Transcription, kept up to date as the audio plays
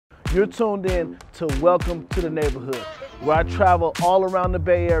You're tuned in to Welcome to the Neighborhood, where I travel all around the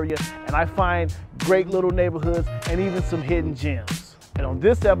Bay Area and I find great little neighborhoods and even some hidden gems. And on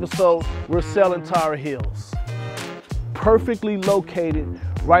this episode, we're selling Tower Hills. Perfectly located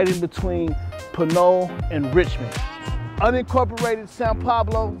right in between Pinole and Richmond. Unincorporated San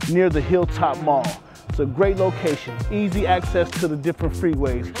Pablo near the Hilltop Mall. It's a great location, easy access to the different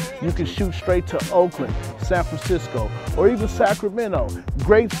freeways. You can shoot straight to Oakland, San Francisco, or even Sacramento.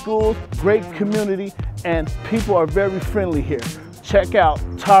 Great schools, great community, and people are very friendly here. Check out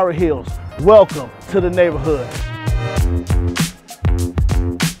Tower Hills. Welcome to the neighborhood.